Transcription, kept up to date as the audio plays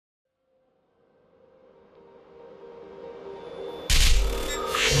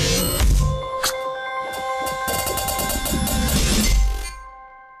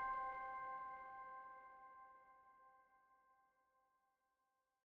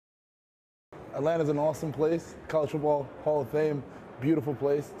Atlanta's an awesome place. College Football Hall of Fame, beautiful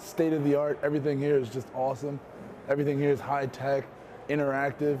place, state of the art. Everything here is just awesome. Everything here is high tech,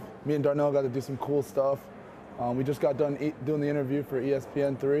 interactive. Me and Darnell got to do some cool stuff. We just got done doing the interview for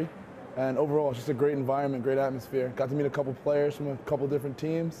ESPN3, and overall it's just a great environment, great atmosphere. Got to meet a couple players from a couple different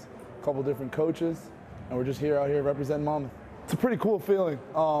teams, a couple different coaches, and we're just out here representing Monmouth. It's a pretty cool feeling.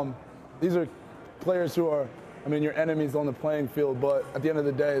 These are players who are, your enemies on the playing field, but at the end of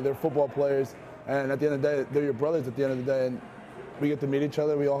the day, they're football players, and at the end of the day, they're your brothers at the end of the day, and we get to meet each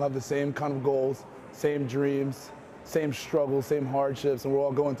other. We all have the same kind of goals, same dreams, same struggles, same hardships, and we're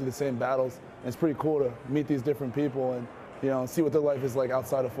all going through the same battles. And it's pretty cool to meet these different people and see what their life is like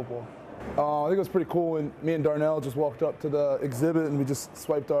outside of football. I think it was pretty cool when me and Darnell just walked up to the exhibit and we just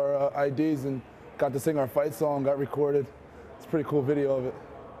swiped our IDs and got to sing our fight song, got recorded. It's a pretty cool video of it.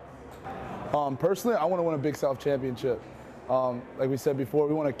 Personally, I want to win a Big South championship. Like we said before,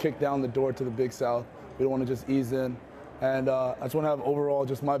 we want to kick down the door to the Big South. We don't want to just ease in. And I just want to have overall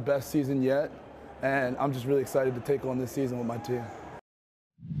just my best season yet. And I'm just really excited to take on this season with my team.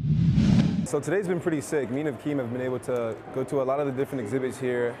 So today's been pretty sick. Me and Hakeem have been able to go to a lot of the different exhibits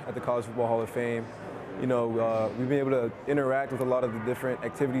here at the College Football Hall of Fame. We've been able to interact with a lot of the different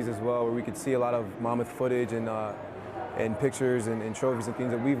activities as well, where we could see a lot of Monmouth footage and pictures and trophies and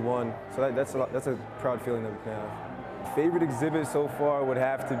things that we've won. So that's a proud feeling that we can have. Favorite exhibit so far would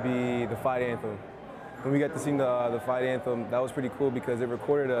have to be the fight anthem. When we got to sing the fight anthem, that was pretty cool because it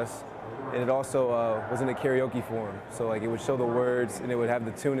recorded us, and it also was in a karaoke form. So it would show the words, and it would have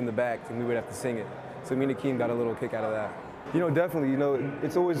the tune in the back, and we would have to sing it. So me and Hakeem got a little kick out of that. Definitely,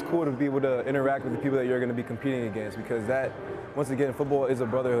 it's always cool to be able to interact with the people that you're going to be competing against, because that, once again, football is a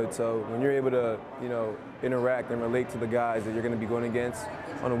brotherhood. So when you're able to, interact and relate to the guys that you're going to be going against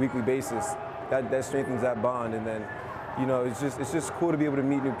on a weekly basis, that strengthens that bond. And then, it's just cool to be able to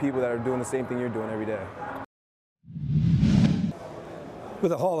meet new people that are doing the same thing you're doing every day. With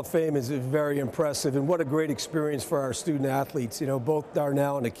the Hall of Fame is very impressive, and what a great experience for our student athletes. Both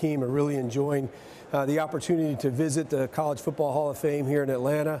Darnell and Hakeem are really enjoying the opportunity to visit the College Football Hall of Fame here in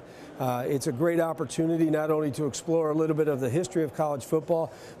Atlanta. It's a great opportunity not only to explore a little bit of the history of college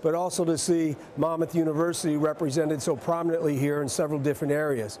football, but also to see Monmouth University represented so prominently here in several different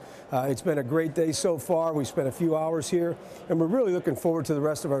areas. It's been a great day so far. We spent a few hours here, and we're really looking forward to the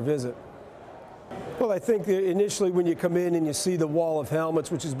rest of our visit. Well, I think initially when you come in and you see the wall of helmets,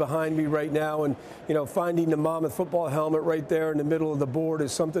 which is behind me right now, and finding the Monmouth football helmet right there in the middle of the board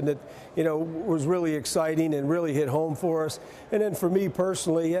is something that was really exciting and really hit home for us. And then for me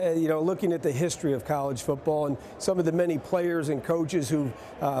personally, looking at the history of college football and some of the many players and coaches who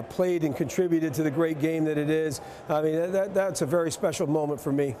played and contributed to the great game that it is, that's a very special moment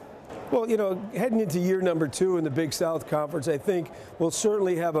for me. Well, heading into year number 2 in the Big South Conference, I think we'll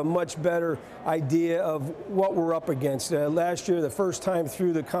certainly have a much better idea of what we're up against. Last year, the first time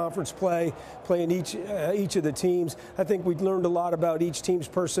through the conference playing each of the teams, I think we learned a lot about each team's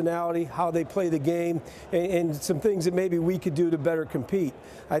personality, how they play the game, and some things that maybe we could do to better compete.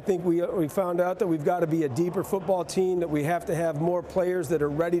 I think we found out that we've got to be a deeper football team, that we have to have more players that are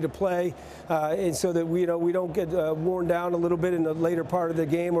ready to play, and so that we don't get worn down a little bit in the later part of the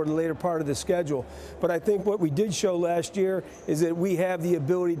game or the later part of the schedule. But I think what we did show last year is that we have the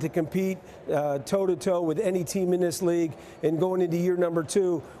ability to compete toe-to-toe with any team in this league, and going into year number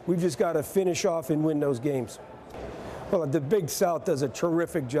 2, we've just got to finish off and win those games. Well, the Big South does a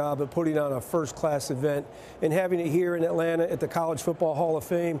terrific job of putting on a first-class event, and having it here in Atlanta at the College Football Hall of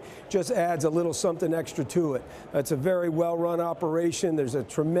Fame just adds a little something extra to it. It's a very well-run operation. There's a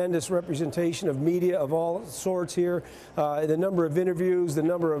tremendous representation of media of all sorts here. The number of interviews, the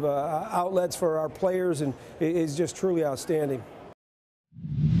number of outlets for our players is just truly outstanding.